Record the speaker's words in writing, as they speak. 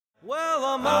Well,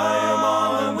 I'm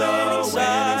on the winning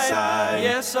side.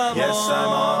 Yes, I'm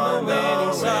on the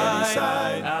winning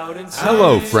side.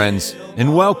 Hello, friends,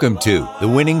 and welcome to the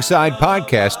Winning Side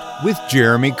Podcast with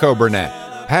Jeremy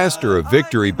Coburnett, pastor of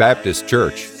Victory Baptist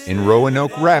Church in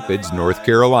Roanoke Rapids, North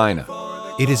Carolina.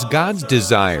 It is God's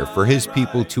desire for His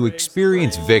people to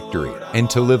experience victory and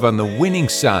to live on the winning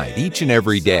side each and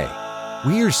every day.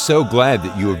 We are so glad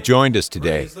that you have joined us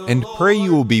today and pray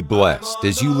you will be blessed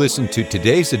as you listen to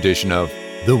today's edition of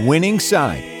The Winning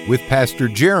Side with Pastor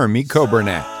Jeremy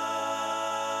Coburnett.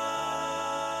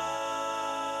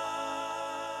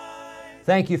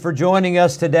 Thank you for joining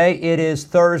us today. It is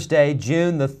Thursday,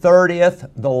 June the 30th,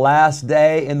 the last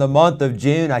day in the month of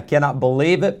June. I cannot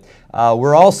believe it.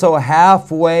 We're also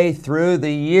halfway through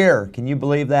the year. Can you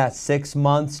believe that? 6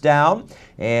 months down.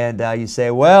 And you say,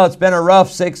 well, it's been a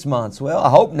rough 6 months. Well, I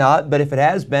hope not, but if it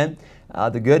has been,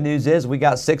 the good news is we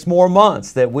got 6 more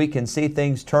months that we can see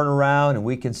things turn around and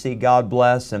we can see God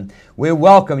bless. And we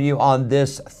welcome you on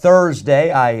this Thursday.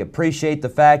 I appreciate the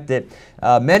fact that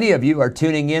many of you are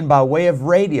tuning in by way of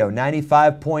radio,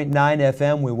 95.9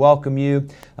 FM. We welcome you.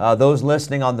 Those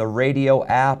listening on the radio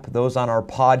app, those on our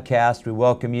podcast, we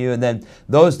welcome you. And then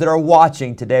those that are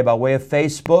watching today by way of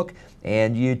Facebook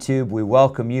and YouTube, we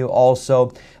welcome you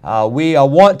also. We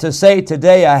want to say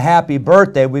today a happy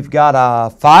birthday. We've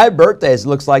got 5 birthdays, it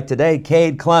looks like today.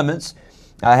 Cade Clements,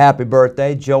 happy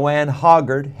birthday. Joanne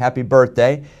Hoggard, happy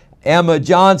birthday. Emma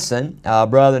Johnson,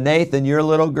 Brother Nathan, your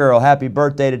little girl, happy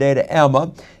birthday today to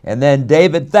Emma. And then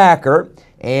David Thacker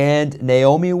and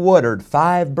Naomi Woodard,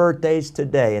 5 birthdays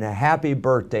today, and a happy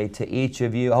birthday to each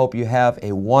of you. I hope you have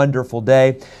a wonderful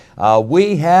day.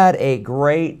 We had a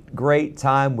great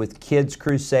time with Kids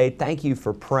Crusade. Thank you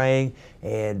for praying,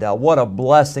 and what a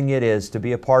blessing it is to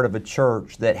be a part of a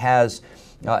church that has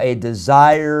a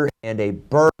desire and a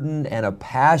burden and a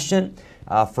passion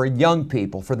for young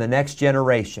people, for the next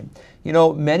generation. You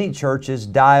know, many churches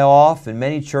die off, and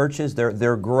many churches,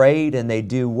 they're great and they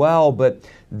do well, but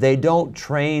they don't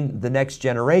train the next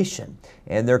generation.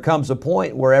 And there comes a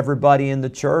point where everybody in the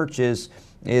church is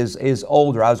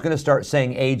older. I was going to start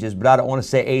saying ages, but I don't want to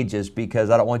say ages because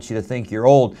I don't want you to think you're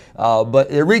old. But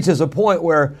it reaches a point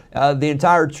where the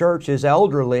entire church is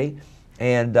elderly.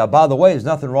 And by the way, there's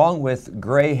nothing wrong with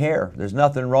gray hair. There's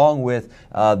nothing wrong with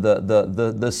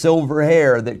the silver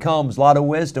hair that comes. A lot of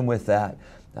wisdom with that.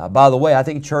 By the way, I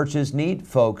think churches need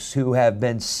folks who have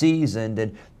been seasoned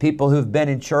and people who've been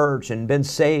in church and been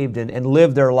saved and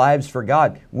lived their lives for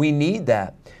God. We need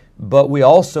that. But we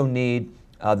also need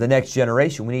the next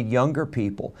generation. We need younger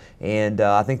people. And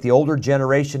I think the older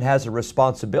generation has a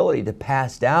responsibility to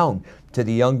pass down to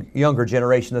the younger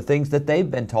generation the things that they've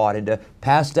been taught and to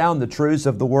pass down the truths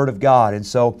of the Word of God. And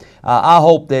so I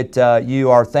hope that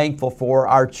you are thankful for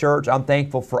our church. I'm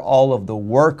thankful for all of the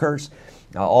workers,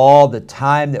 all the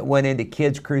time that went into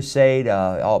Kids Crusade,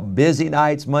 all busy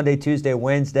nights, Monday, Tuesday,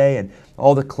 Wednesday, and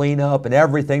all the cleanup and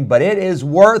everything. But it is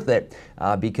worth it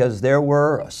because there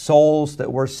were souls that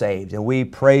were saved. And we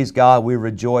praise God. We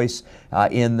rejoice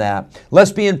in that.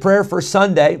 Let's be in prayer for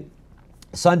Sunday.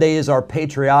 Sunday is our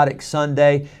Patriotic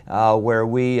Sunday where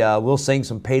we'll sing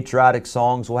some patriotic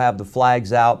songs. We'll have the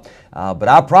flags out. But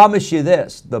I promise you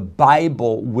this, the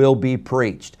Bible will be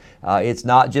preached. It's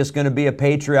not just going to be a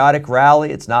patriotic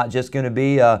rally. It's not just going to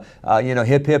be a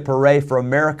hip hip hooray for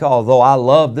America, although I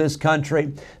love this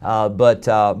country. But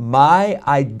my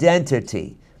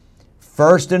identity,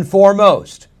 first and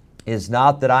foremost, is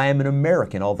not that I am an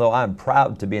American, although I'm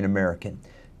proud to be an American.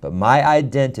 But my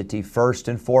identity, first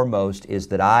and foremost, is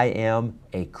that I am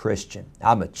a Christian.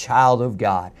 I'm a child of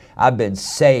God. I've been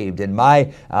saved, and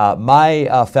my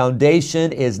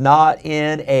foundation is not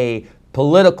in a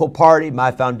political party.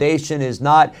 My foundation is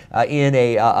not in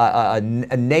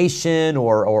a nation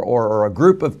or a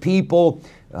group of people.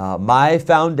 My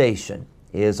foundation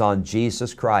is on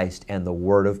Jesus Christ and the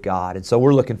Word of God. And so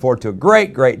we're looking forward to a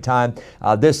great time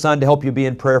this Sunday. Hope you'll be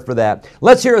in prayer for that.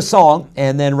 Let's hear a song,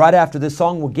 and then right after this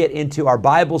song, we'll get into our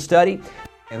Bible study.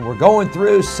 And we're going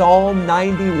through Psalm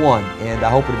 91, and I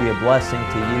hope it'll be a blessing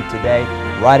to you today,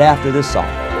 right after this song.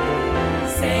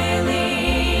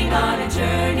 Sailing on a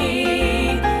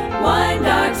journey, one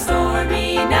dark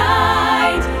stormy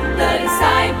night, the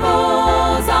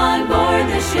disciples on board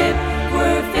the ship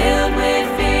were filled with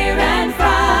fear and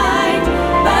fright,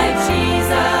 but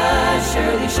Jesus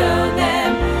surely showed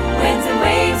them winds and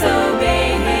waves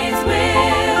obey His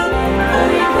will, for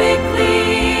He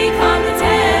quickly calmed the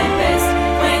tempest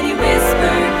when He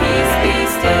whispered, peace be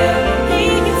still. He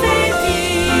can say,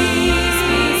 peace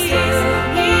be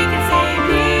still.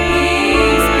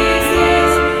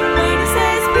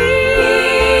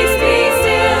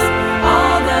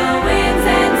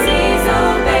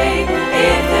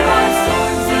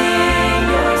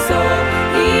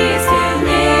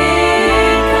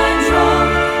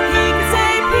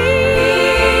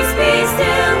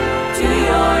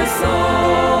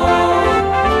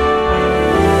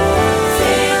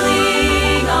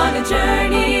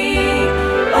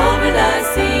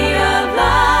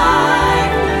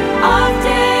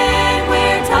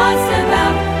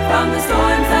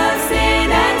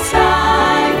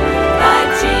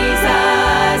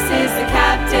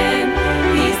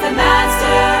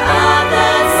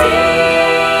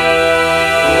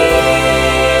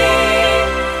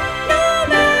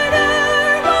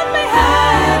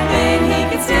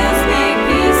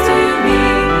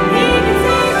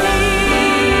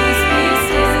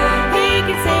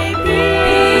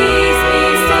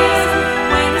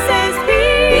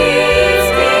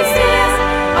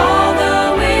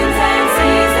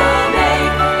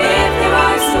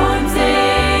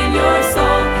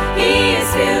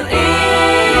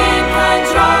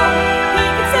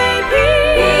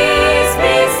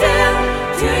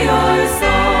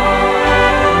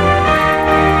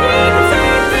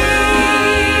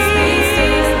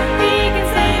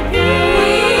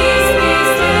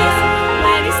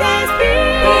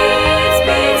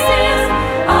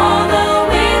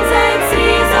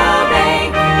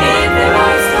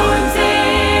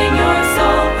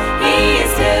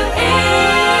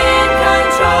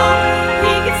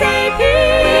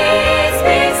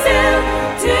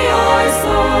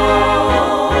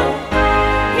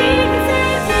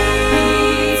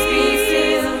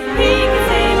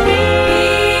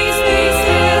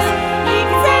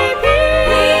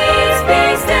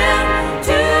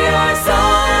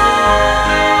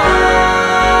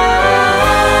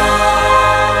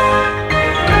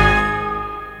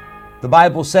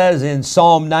 Bible says in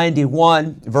Psalm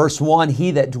 91, verse 1,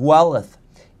 "He that dwelleth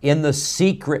in the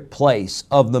secret place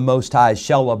of the Most High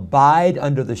shall abide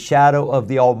under the shadow of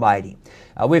the Almighty."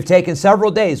 We've taken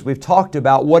several days. We've talked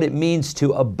about what it means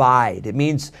to abide. It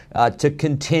means to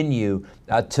continue,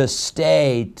 to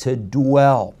stay, to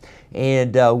dwell.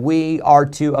 And we are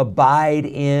to abide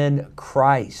in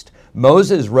Christ.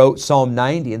 Moses wrote Psalm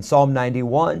 90 and Psalm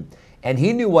 91, and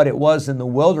he knew what it was in the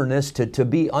wilderness to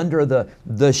be under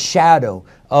the shadow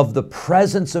of the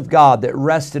presence of God that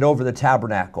rested over the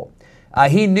tabernacle.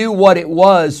 He knew what it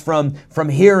was from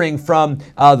hearing from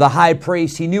the high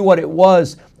priest. He knew what it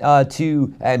was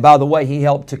and by the way, he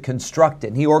helped to construct it.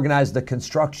 And he organized the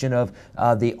construction of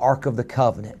the Ark of the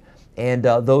Covenant. And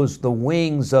the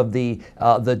wings of the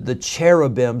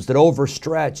cherubims that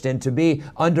overstretched, and to be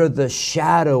under the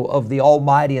shadow of the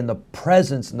Almighty and the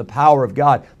presence and the power of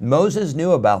God. Moses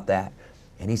knew about that.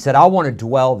 And he said, I want to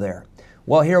dwell there.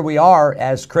 Well, here we are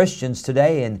as Christians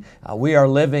today, and we are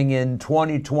living in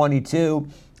 2022,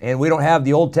 and we don't have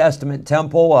the Old Testament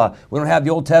temple, we don't have the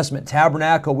Old Testament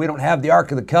tabernacle, we don't have the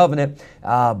Ark of the Covenant,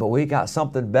 but we got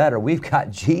something better. We've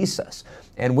got Jesus,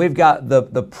 and we've got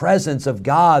the presence of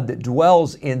God that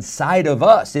dwells inside of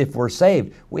us if we're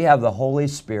saved. We have the Holy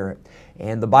Spirit.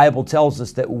 And the Bible tells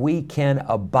us that we can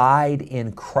abide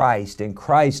in Christ, and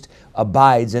Christ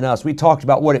abides in us. We talked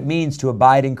about what it means to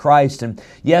abide in Christ, and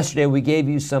yesterday we gave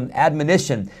you some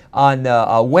admonition on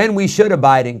when we should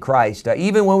abide in Christ,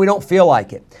 even when we don't feel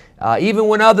like it, even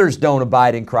when others don't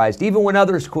abide in Christ, even when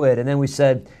others quit. And then we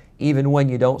said, even when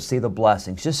you don't see the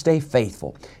blessings, just stay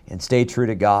faithful and stay true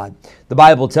to God. The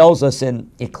Bible tells us in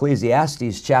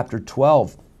Ecclesiastes chapter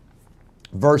 12,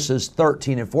 verses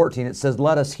 13 and 14, it says,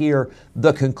 let us hear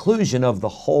the conclusion of the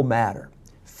whole matter.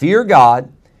 Fear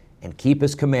God and keep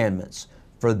His commandments,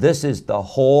 for this is the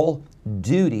whole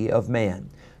duty of man.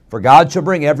 For God shall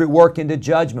bring every work into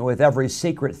judgment with every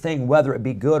secret thing, whether it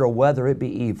be good or whether it be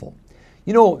evil.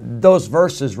 You know, those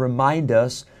verses remind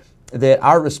us that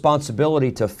our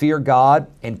responsibility to fear God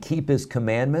and keep His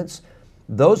commandments,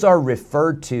 those are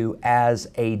referred to as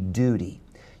a duty.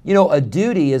 You know, a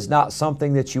duty is not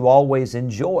something that you always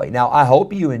enjoy. Now, I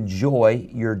hope you enjoy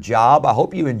your job. I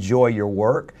hope you enjoy your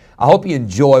work. I hope you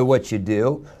enjoy what you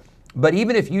do. But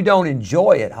even if you don't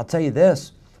enjoy it, I'll tell you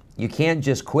this, you can't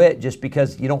just quit just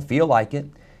because you don't feel like it.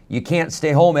 You can't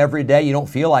stay home every day you don't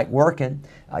feel like working.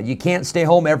 You can't stay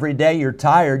home every day you're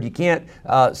tired. You can't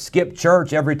skip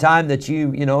church every time that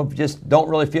you just don't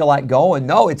really feel like going.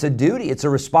 No, it's a duty. It's a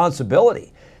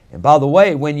responsibility. And by the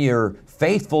way, when you're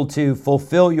faithful to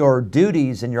fulfill your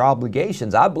duties and your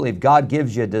obligations, I believe God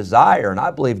gives you a desire, and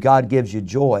I believe God gives you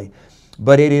joy.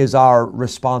 But it is our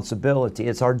responsibility,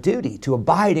 it's our duty to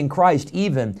abide in Christ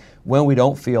even when we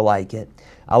don't feel like it.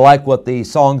 I like what the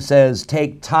song says,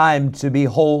 take time to be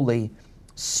holy,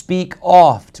 speak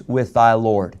oft with thy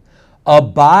Lord.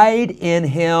 Abide in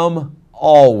Him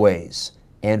always,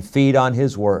 and feed on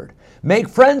His word. Make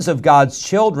friends of God's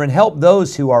children, help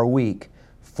those who are weak,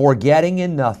 forgetting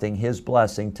in nothing His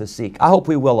blessing to seek. I hope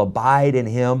we will abide in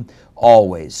Him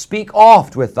always. Speak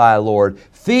oft with thy Lord.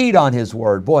 Feed on His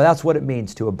word. Boy, that's what it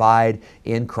means to abide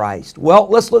in Christ. Well,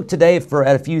 let's look today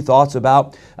at a few thoughts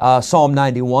about Psalm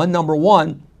 91. Number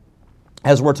one,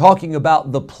 as we're talking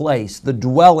about the place, the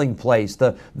dwelling place,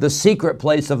 the secret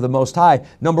place of the Most High,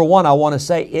 number one, I want to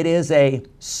say it is a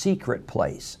secret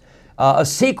place. A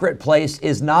secret place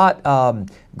is not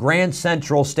Grand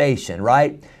Central Station,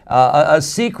 right? A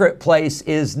secret place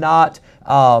is not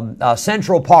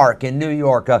Central Park in New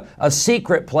York. A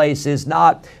secret place is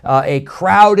not a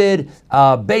crowded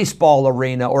baseball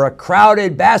arena or a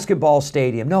crowded basketball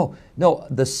stadium. No,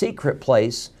 the secret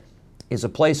place is a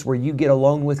place where you get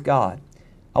alone with God.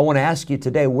 I want to ask you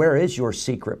today, where is your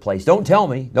secret place? Don't tell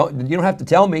me. You don't have to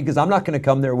tell me, because I'm not going to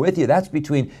come there with you. That's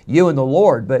between you and the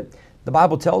Lord. But the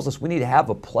Bible tells us we need to have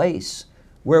a place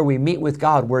where we meet with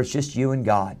God, where it's just you and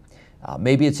God.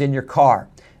 Maybe it's in your car.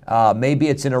 Maybe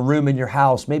it's in a room in your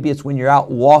house. Maybe it's when you're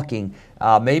out walking.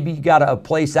 Maybe you got a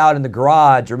place out in the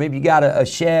garage, or maybe you got a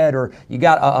shed, or you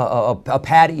got a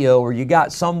patio, or you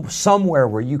got somewhere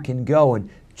where you can go and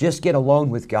just get alone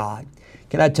with God.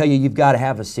 Can I tell you, you've got to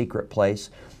have a secret place.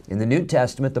 In the New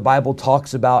Testament, the Bible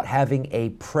talks about having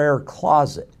a prayer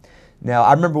closet. Now,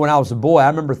 I remember when I was a boy, I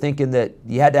remember thinking that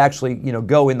you had to actually,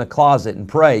 go in the closet and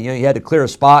pray. You had to clear a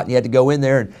spot and you had to go in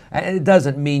there. And it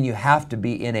doesn't mean you have to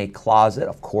be in a closet,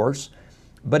 of course,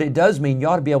 but it does mean you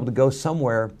ought to be able to go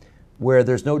somewhere where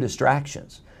there's no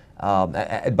distractions.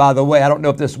 By the way, I don't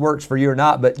know if this works for you or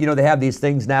not, but they have these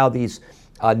things now, these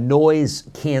noise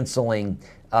canceling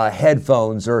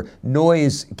headphones or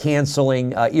noise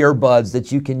canceling earbuds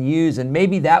that you can use, and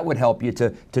maybe that would help you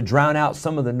to drown out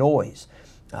some of the noise.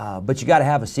 But you got to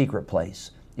have a secret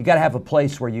place. You got to have a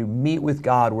place where you meet with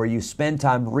God, where you spend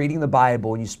time reading the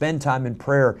Bible and you spend time in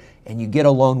prayer and you get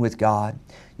alone with God.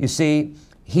 You see,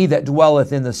 he that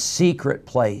dwelleth in the secret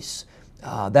place,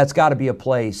 that's got to be a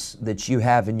place that you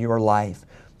have in your life.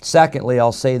 Secondly,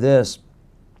 I'll say this,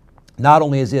 not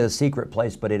only is it a secret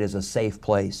place, but it is a safe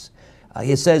place.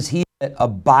 It says, he that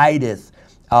abideth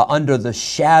under the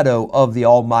shadow of the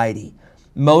Almighty.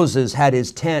 Moses had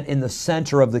his tent in the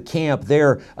center of the camp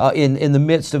there in the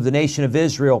midst of the nation of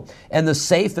Israel. And the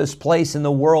safest place in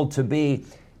the world to be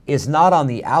is not on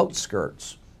the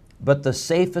outskirts, but the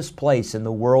safest place in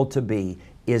the world to be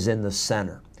is in the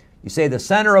center. You say the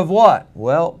center of what?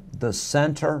 Well, the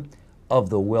center of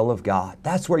the will of God.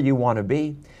 That's where you want to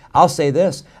be. I'll say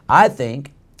this, I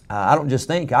think, I don't just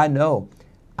think, I know,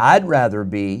 I'd rather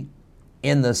be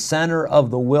in the center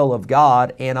of the will of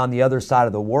God and on the other side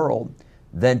of the world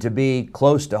than to be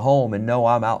close to home and know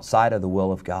I'm outside of the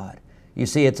will of God. You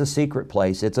see, it's a secret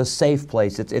place. It's a safe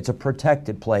place. It's a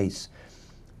protected place.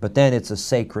 But then it's a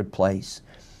sacred place.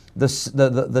 The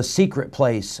secret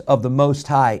place of the Most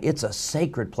High, it's a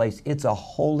sacred place. It's a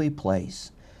holy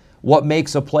place. What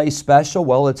makes a place special?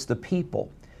 Well, it's the people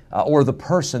or the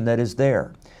person that is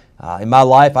there. In my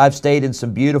life, I've stayed in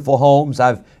some beautiful homes.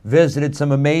 I've visited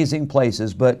some amazing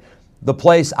places, but the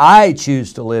place I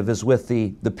choose to live is with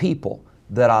the people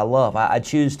that I love. I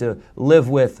choose to live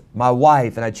with my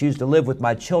wife and I choose to live with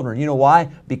my children. You know why?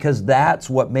 Because that's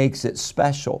what makes it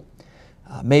special.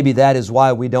 Maybe that is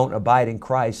why we don't abide in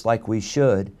Christ like we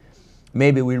should.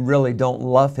 Maybe we really don't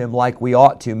love Him like we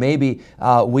ought to. Maybe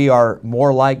we are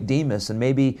more like Demas, and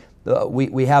maybe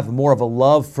we have more of a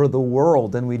love for the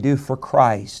world than we do for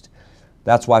Christ.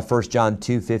 That's why 1 John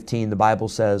 2:15, the Bible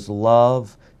says,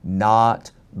 love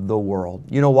not the world.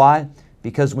 You know why?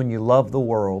 Because when you love the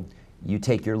world, you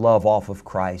take your love off of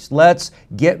Christ. Let's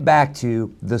get back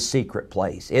to the secret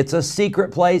place. It's a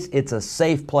secret place, it's a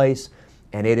safe place,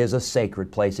 and it is a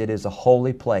sacred place. It is a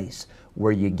holy place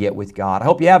where you get with God. I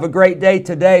hope you have a great day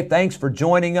today. Thanks for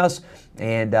joining us,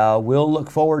 and we'll look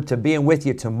forward to being with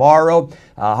you tomorrow.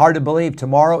 Hard to believe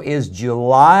tomorrow is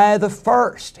July the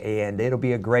 1st, and it'll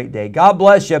be a great day. God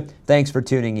bless you. Thanks for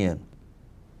tuning in.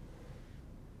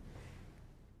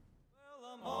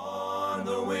 On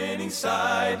the winning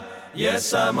side.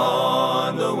 Yes, I'm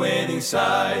on the winning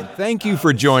side. Thank you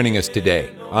for joining us today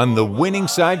on the Winning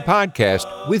Side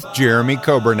Podcast with Jeremy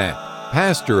Coburnett,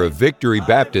 pastor of Victory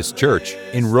Baptist Church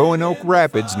in Roanoke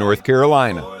Rapids, North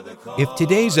Carolina. If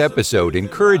today's episode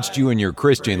encouraged you in your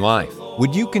Christian life,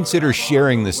 would you consider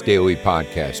sharing this daily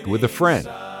podcast with a friend,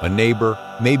 a neighbor,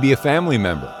 maybe a family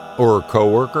member, or a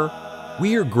coworker?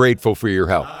 We are grateful for your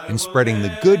help in spreading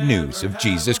the good news of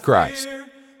Jesus Christ.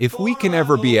 If we can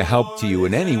ever be a help to you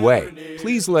in any way,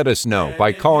 please let us know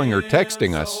by calling or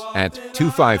texting us at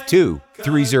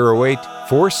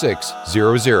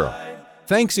 252-308-4600.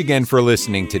 Thanks again for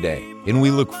listening today, and we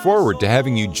look forward to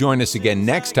having you join us again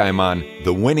next time on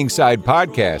the Winning Side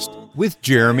Podcast with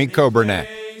Jeremy Coburnett.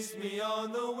 Place me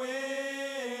on the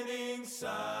winning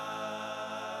side.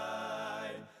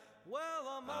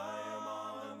 Well, I am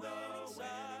on the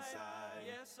winning side.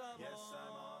 Yes, I'm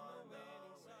on.